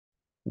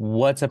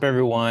What's up,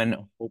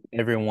 everyone? Hope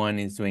everyone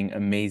is doing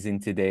amazing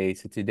today.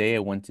 So today I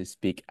want to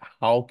speak,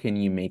 how can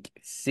you make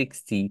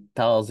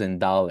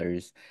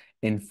 $60,000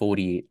 in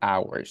 48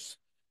 hours?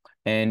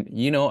 And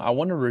I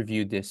want to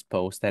review this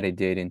post that I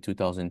did in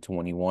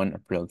 2021,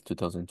 April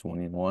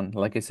 2021.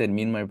 Like I said,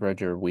 me and my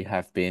brother, we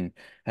have been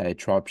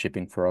drop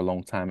shipping for a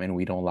long time and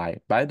we don't lie.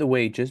 By the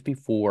way, just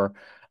before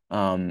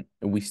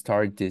we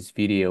start this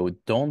video,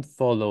 don't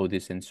follow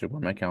this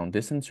Instagram account.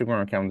 This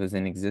Instagram account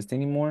doesn't exist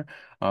anymore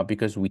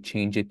because we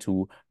changed it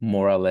to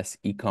more or less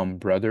Ecom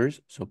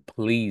Brothers. So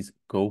please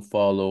go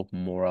follow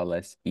more or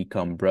less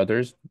Ecom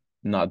Brothers,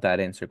 not that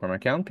Instagram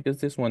account,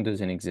 because this one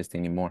doesn't exist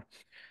anymore.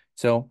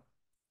 So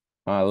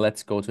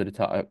let's go to the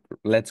top.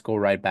 Let's go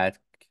right back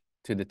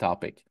to the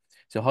topic.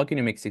 So how can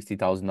you make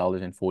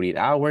 $60,000 in 48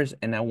 hours?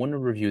 And I want to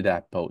review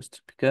that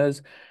post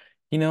because,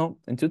 in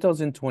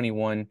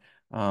 2021,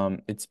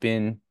 it's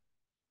been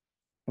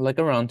like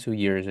around 2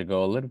 years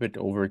ago, a little bit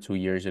over 2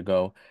 years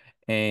ago,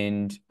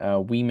 and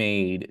we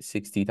made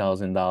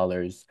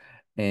 $60,000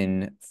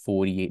 in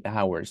 48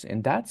 hours.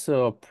 And that's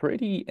a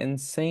pretty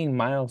insane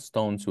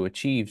milestone to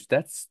achieve.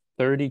 That's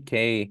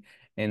 30K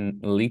in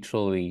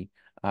literally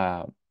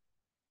uh,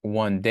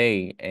 one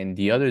day, and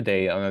the other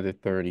day another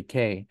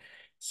 30K.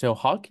 So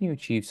how can you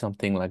achieve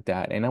something like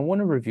that? And I want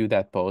to review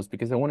that post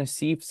because I want to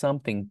see if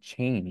something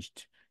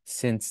changed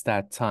since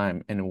that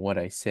time and what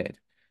I said.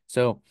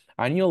 So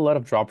I knew a lot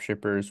of drop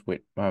shippers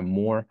with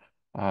more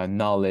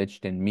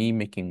knowledge than me,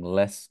 making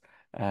less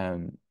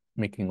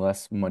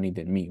money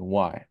than me.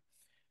 Why?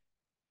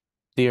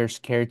 They are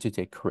scared to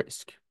take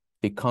risk.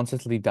 They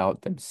constantly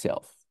doubt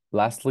themselves.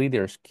 Lastly,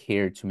 they're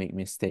scared to make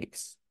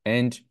mistakes.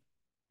 And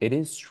it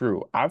is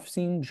true. I've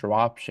seen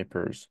drop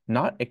shippers,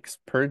 not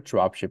expert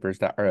drop shippers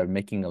that are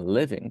making a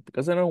living,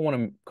 because I don't want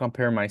to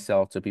compare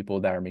myself to people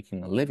that are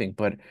making a living,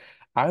 but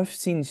I've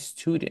seen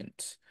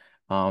students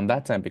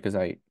that time because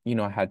I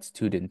had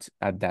students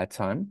at that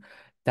time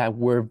that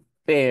were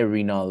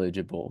very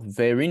knowledgeable,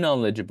 very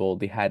knowledgeable.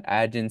 They had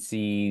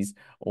agencies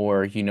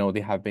or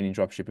they have been in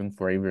drop shipping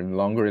for even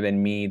longer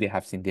than me. They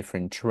have seen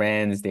different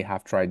trends, they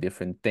have tried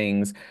different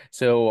things.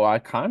 So I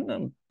kind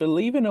of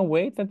believe in a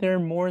way that they're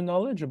more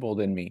knowledgeable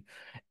than me.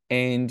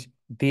 And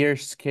they're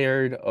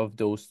scared of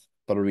those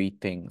three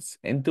things.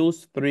 And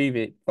those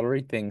three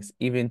things,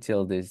 even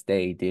till this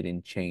day,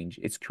 didn't change.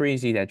 It's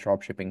crazy that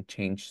dropshipping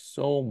changed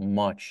so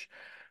much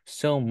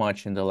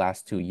in the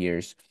last 2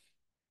 years,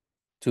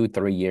 2,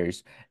 3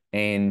 years.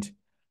 And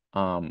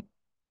um,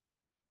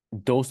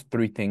 those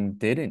three things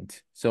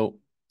didn't. So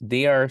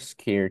they are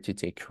scared to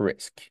take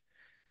risk.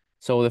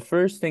 So the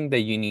first thing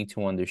that you need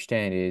to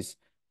understand is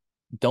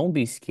don't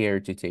be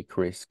scared to take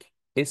risk.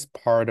 It's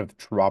part of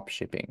drop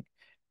shipping.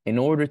 In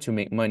order to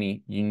make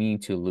money, you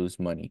need to lose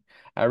money.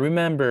 I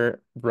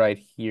remember right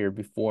here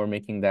before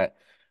making that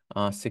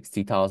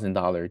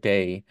 $60,000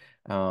 day,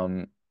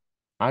 um,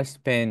 I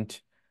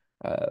spent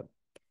uh,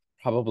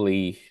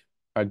 probably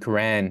a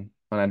grand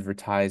on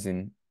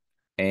advertising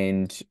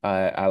and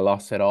I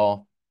lost it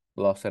all.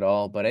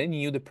 But I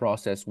knew the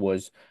process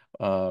was,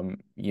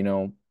 working,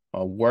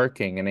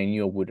 and I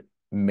knew I would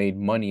made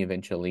money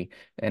eventually.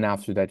 And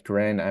after that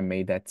grant, I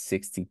made that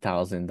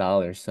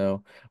 $60,000.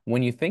 So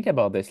when you think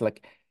about this,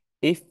 like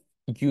if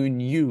you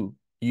knew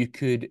you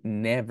could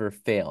never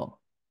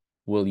fail,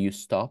 will you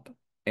stop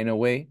in a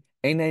way?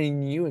 And I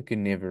knew I could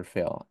never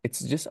fail. It's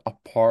just a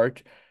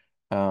part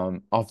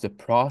of the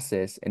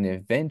process, and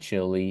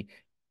eventually,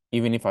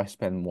 even if I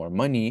spend more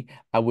money,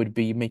 I would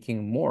be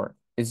making more.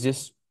 It's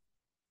just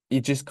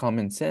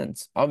common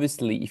sense.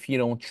 Obviously, if you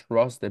don't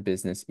trust the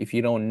business, if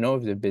you don't know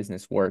if the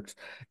business works,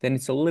 then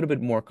it's a little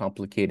bit more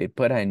complicated.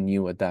 But I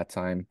knew at that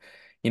time,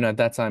 at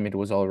that time it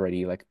was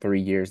already like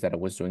 3 years that I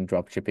was doing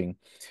drop shipping.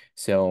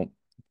 So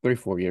 3,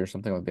 4 years,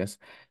 something like this.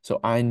 So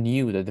I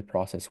knew that the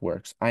process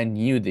works. I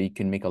knew that you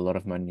can make a lot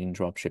of money in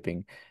drop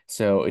shipping.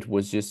 So it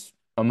was just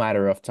a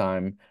matter of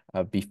time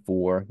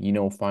before,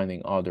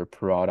 finding other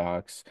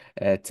products,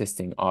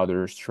 testing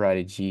other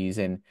strategies,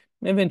 and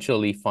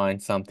eventually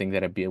find something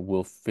that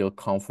will feel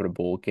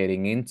comfortable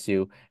getting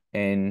into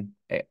and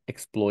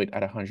exploit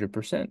at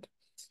 100%.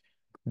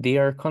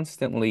 They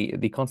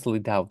constantly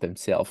doubt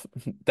themselves.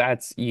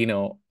 That's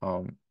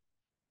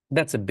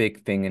a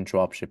big thing in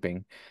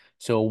dropshipping.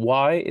 So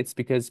why? It's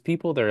because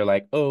people that are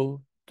like,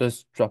 oh,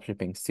 does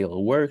dropshipping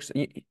still works?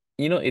 It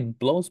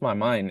blows my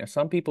mind.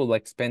 Some people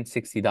like spend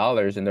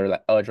 $60 and they're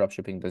like, oh,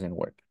 dropshipping doesn't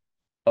work.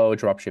 Oh,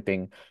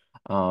 dropshipping,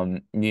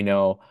 won't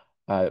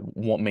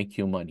make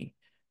you money.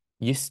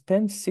 You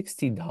spend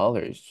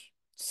 $60.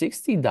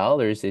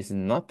 $60 is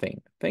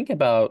nothing. Think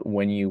about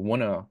when you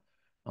wanna,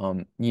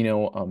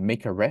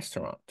 make a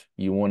restaurant.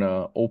 You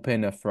wanna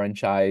open a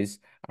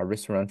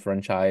restaurant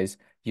franchise.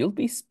 You'll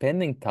be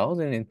spending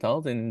thousand and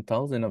thousand and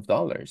thousand of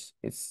dollars.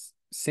 It's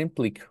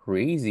simply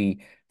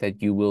crazy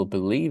that you will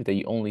believe that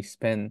you only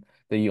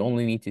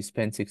need to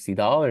spend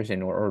 $60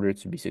 in order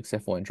to be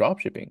successful in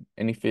dropshipping.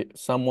 And if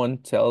someone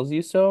tells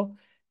you so,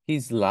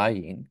 he's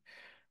lying.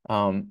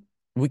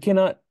 We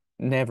cannot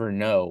never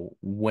know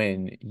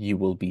when you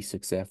will be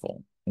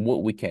successful.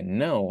 What we can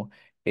know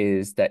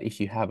is that if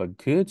you have a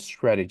good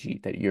strategy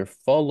that you're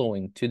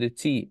following to the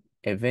T,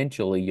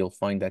 eventually you'll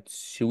find that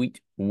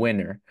sweet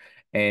winner.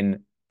 And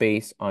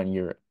based on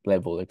your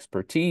level of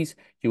expertise,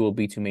 you'll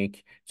be able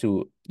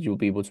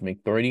to make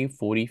 30,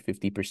 40,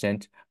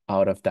 50%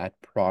 out of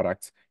that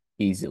product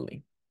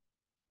easily.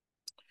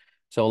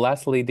 So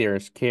lastly, they're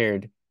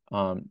scared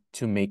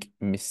to make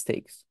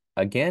mistakes.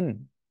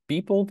 Again,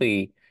 people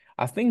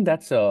I think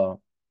that's a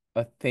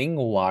thing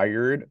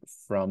wired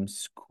from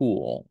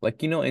school.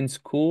 Like, in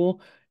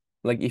school,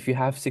 like if you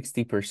have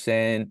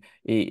 60%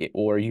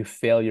 or you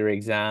fail your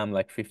exam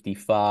like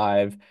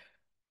 55,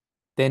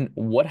 then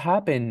what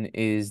happened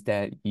is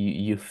that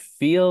you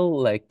feel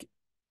like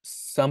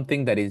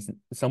someone that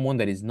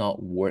is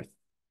not worth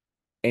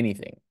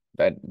anything,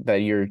 that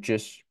you're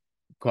just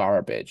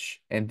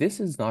garbage. And this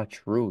is not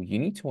true. You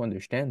need to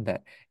understand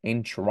that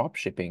in drop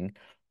shipping,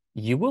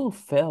 you will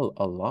fail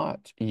a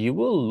lot. You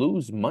will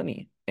lose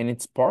money. And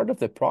it's part of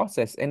the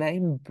process. And I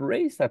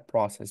embrace that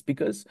process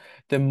because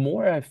the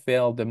more I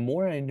fail, the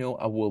more I know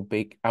I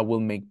will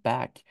make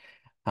back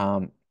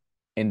um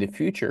in the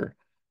future.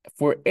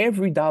 For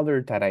every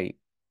dollar that I,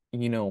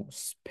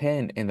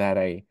 spend and that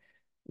I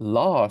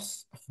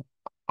lost,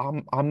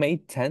 I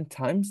made 10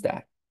 times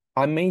that.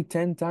 I made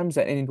 10 times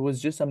that, and it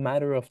was just a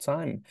matter of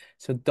time.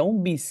 So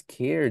don't be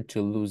scared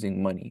to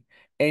losing money.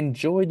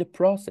 Enjoy the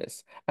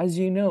process. As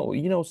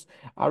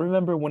I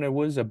remember when I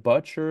was a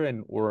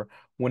butcher or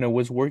when I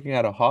was working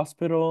at a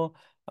hospital,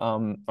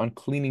 on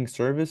cleaning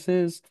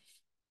services,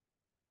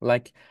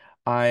 like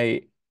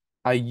I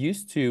I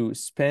used to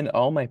spend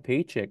all my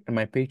paycheck and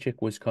my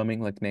paycheck was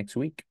coming like next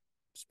week.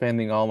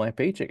 Spending all my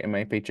paycheck and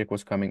my paycheck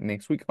was coming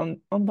next week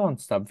on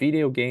nonstop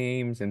video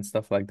games and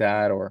stuff like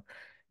that, or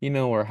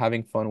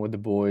having fun with the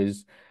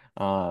boys.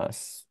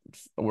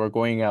 We're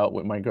going out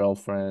with my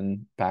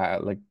girlfriend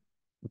like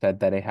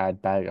that I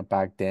had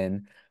back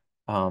then.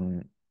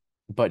 Um,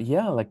 but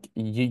yeah, like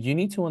you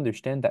need to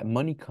understand that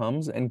money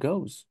comes and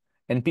goes,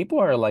 and people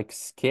are like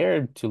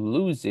scared to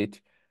lose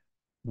it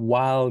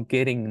while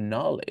getting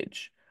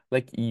knowledge.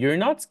 Like you're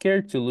not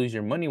scared to lose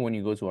your money when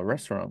you go to a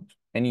restaurant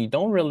and you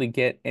don't really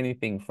get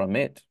anything from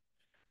it.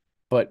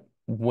 But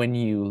when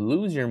you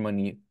lose your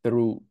money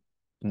through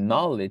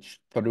knowledge,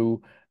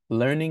 through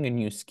learning a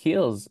new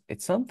skills,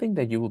 it's something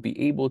that you will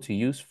be able to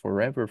use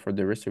forever for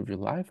the rest of your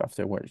life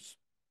afterwards.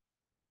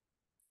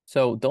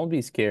 So don't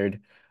be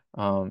scared,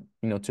 to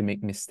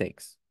make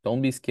mistakes.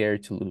 Don't be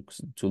scared to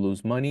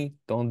lose money.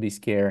 Don't be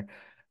scared,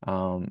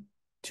 um,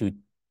 to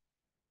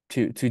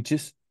to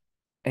just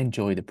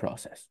enjoy the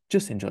process.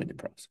 Just enjoy the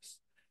process.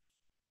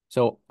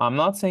 So I'm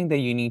not saying that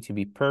you need to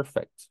be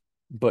perfect,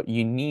 but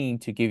you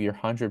need to give your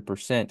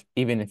 100%,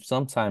 even if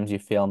sometimes you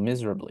fail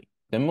miserably.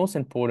 The most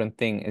important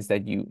thing is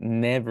that you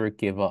never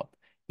give up.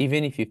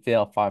 Even if you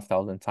fail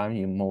 5,000 times,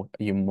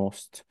 you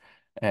must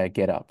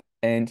get up.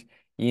 And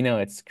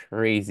it's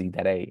crazy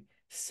that I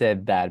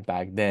said that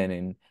back then,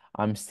 and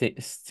I'm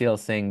still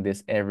saying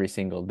this every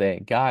single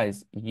day.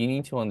 Guys, you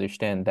need to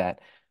understand that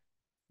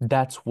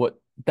that's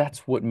what that's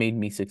what made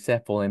me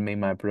successful and made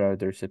my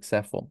brother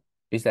successful,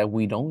 is that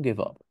we don't give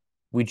up.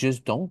 We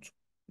just don't.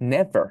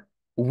 Never.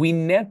 We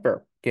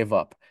never give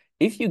up.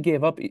 If you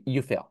give up,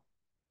 you fail.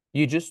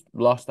 You just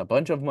lost a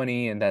bunch of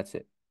money and that's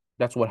it.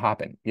 That's what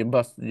happened. You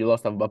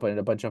lost a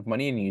bunch of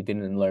money and you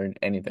didn't learn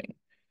anything.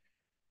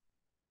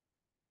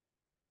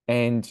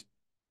 And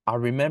I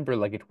remember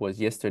like it was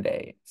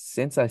yesterday,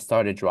 since I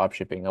started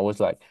dropshipping, I was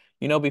like,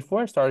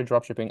 before I started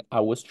dropshipping,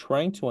 I was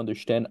trying to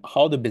understand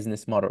how the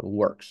business model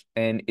works.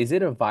 And is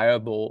it a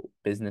viable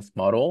business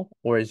model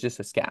or is it just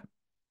a scam?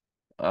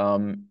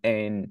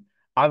 And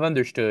I've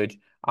understood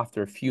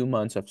after a few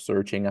months of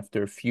searching,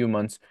 after a few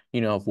months,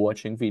 of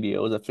watching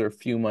videos, after a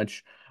few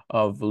months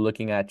of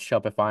looking at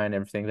Shopify and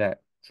everything,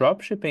 that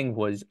dropshipping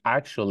was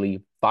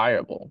actually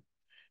viable.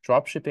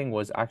 Dropshipping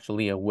was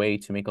actually a way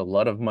to make a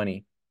lot of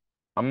money.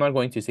 I'm not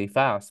going to say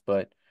fast,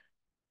 but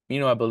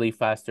I believe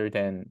faster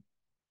than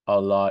a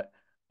lot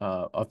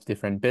of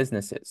different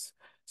businesses.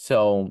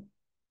 So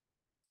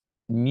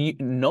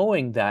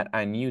knowing that,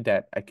 I knew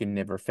that I could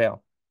never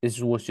fail. This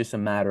was just a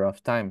matter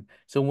of time.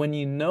 So when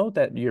you know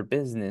that your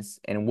business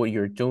and what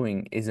you're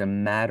doing is a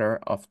matter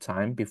of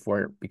time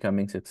before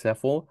becoming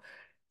successful,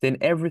 then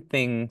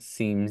everything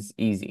seems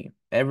easy.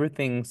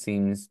 Everything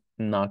seems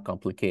not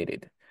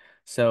complicated.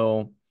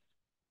 So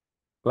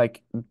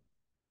like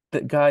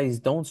the guys,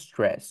 don't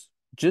stress.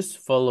 Just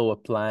follow a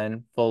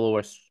plan, follow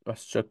a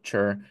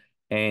structure,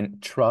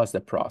 and trust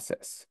the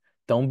process.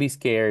 Don't be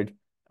scared.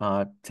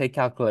 Take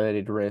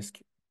calculated risk.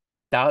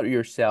 Doubt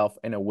yourself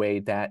in a way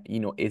that,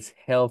 is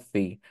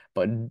healthy,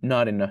 but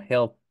not in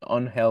a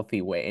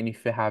unhealthy way. And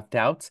if you have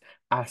doubts,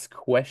 ask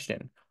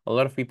question. A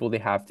lot of people, they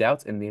have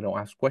doubts and they don't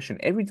ask question.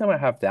 Every time I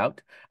have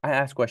doubt, I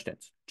ask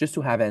questions just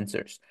to have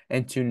answers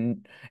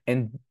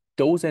and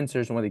those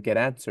answers, when they get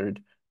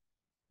answered,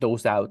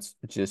 those doubts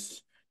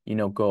just,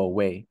 go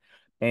away.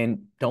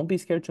 And don't be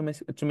scared to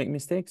make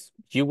mistakes.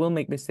 You will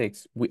make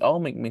mistakes. We all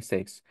make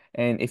mistakes.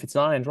 And if it's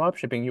not in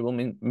dropshipping, you will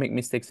make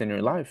mistakes in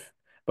your life.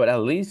 But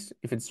at least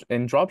if it's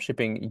in drop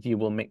shipping, you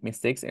will make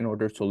mistakes in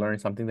order to learn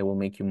something that will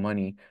make you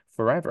money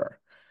forever,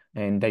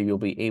 and that you'll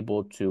be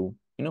able to,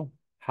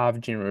 have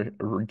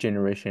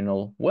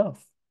generational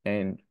wealth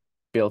and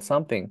build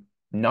something.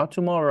 Not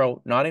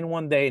tomorrow, not in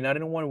one day, not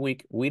in one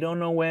week. We don't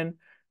know when,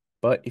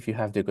 but if you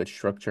have the good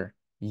structure,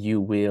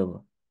 you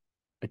will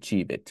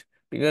achieve it.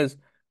 Because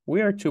we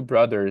are two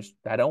brothers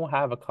that don't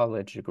have a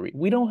college degree.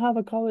 We don't have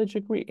a college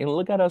degree. And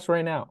look at us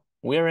right now.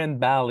 We're in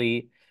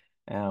Bali.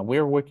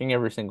 We're working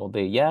every single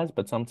day, yes,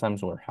 but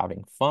sometimes we're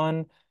having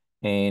fun.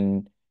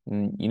 And,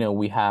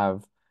 we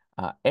have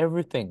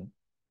everything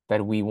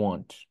that we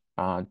want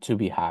to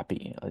be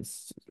happy.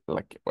 It's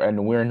like,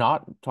 and we're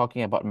not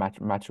talking about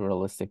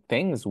materialistic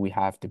things. We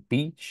have the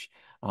beach.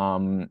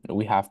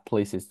 We have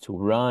places to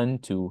run,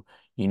 to,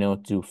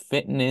 do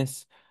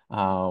fitness.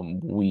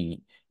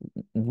 We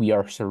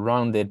are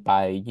surrounded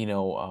by,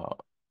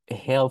 a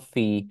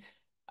healthy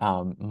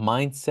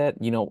mindset.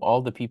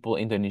 All the people,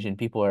 Indonesian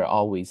people, are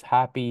always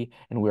happy,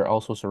 and we're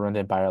also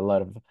surrounded by a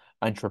lot of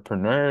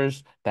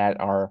entrepreneurs that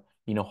are,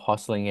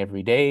 hustling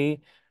every day.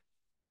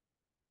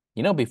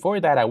 Before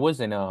that, I was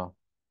in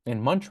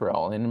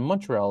Montreal. And in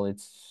Montreal,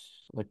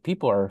 it's like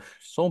people are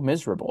so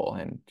miserable,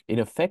 and it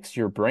affects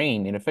your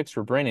brain. It affects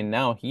your brain. And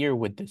now here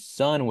with the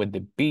sun, with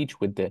the beach,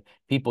 with the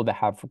people that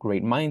have a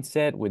great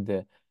mindset, with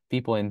the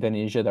people in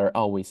Indonesia that are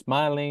always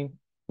smiling,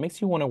 makes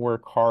you want to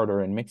work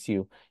harder, and makes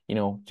you,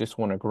 just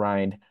want to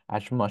grind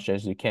as much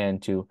as you can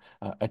to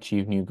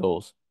achieve new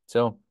goals.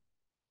 So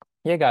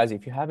yeah, guys,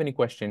 if you have any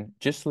question,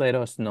 just let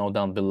us know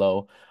down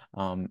below.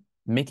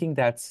 Making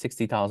that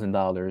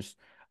 $60,000.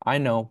 I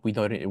know we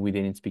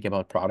didn't speak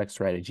about product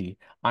strategy.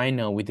 I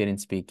know we didn't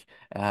speak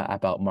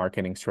about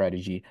marketing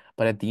strategy.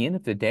 But at the end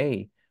of the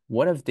day,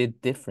 what have did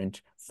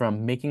different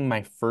from making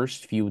my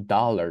first few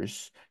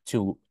dollars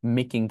to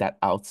making that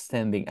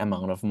outstanding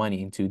amount of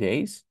money in 2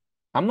 days?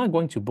 I'm not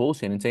going to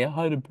bullshit and say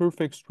I had a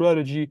perfect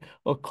strategy,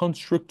 a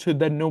constructed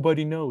that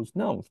nobody knows.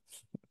 No,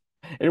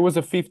 it was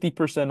a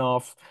 50%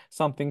 off,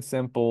 something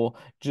simple,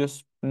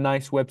 just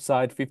nice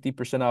website,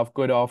 50% off,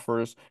 good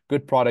offers,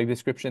 good product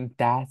description.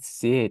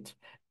 That's it.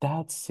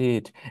 That's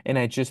it. And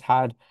I just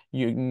had,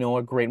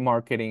 a great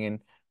marketing, and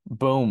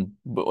boom,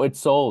 it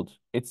sold.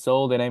 It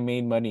sold and I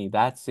made money.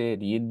 That's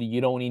it. You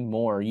don't need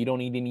more. You don't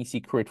need any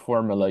secret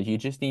formula. You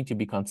just need to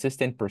be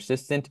consistent,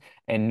 persistent,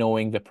 and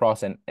knowing the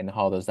process, and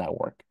how does that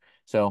work.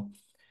 So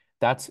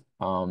that's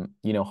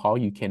how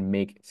you can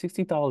make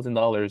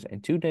 $60,000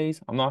 in 2 days.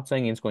 I'm not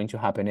saying it's going to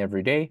happen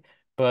every day,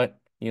 but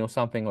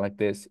something like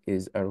this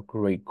is a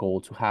great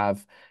goal to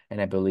have, and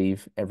I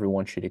believe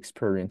everyone should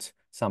experience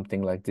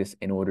something like this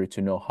in order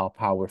to know how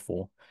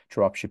powerful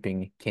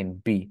dropshipping can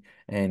be.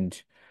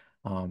 And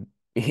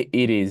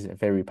it is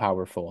very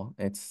powerful.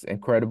 It's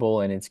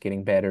incredible, and it's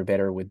getting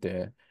better with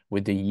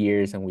the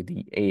years, and with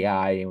the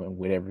AI, and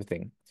with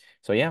everything.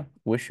 So yeah,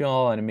 wish you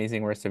all an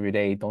amazing rest of your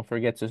day. Don't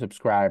forget to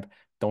subscribe.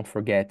 Don't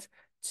forget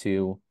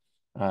to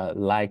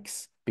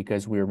likes,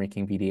 because we're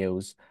making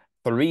videos,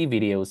 3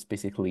 videos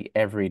basically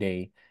every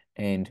day.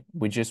 And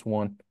we just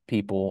want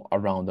people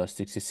around us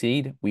to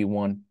succeed. We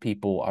want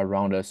people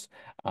around us,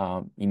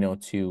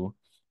 to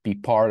be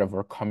part of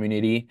our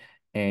community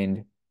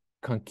and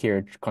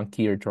conquer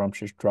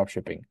drop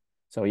shipping.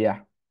 So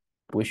yeah,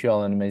 wish you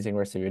all an amazing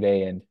rest of your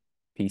day, and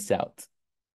peace out.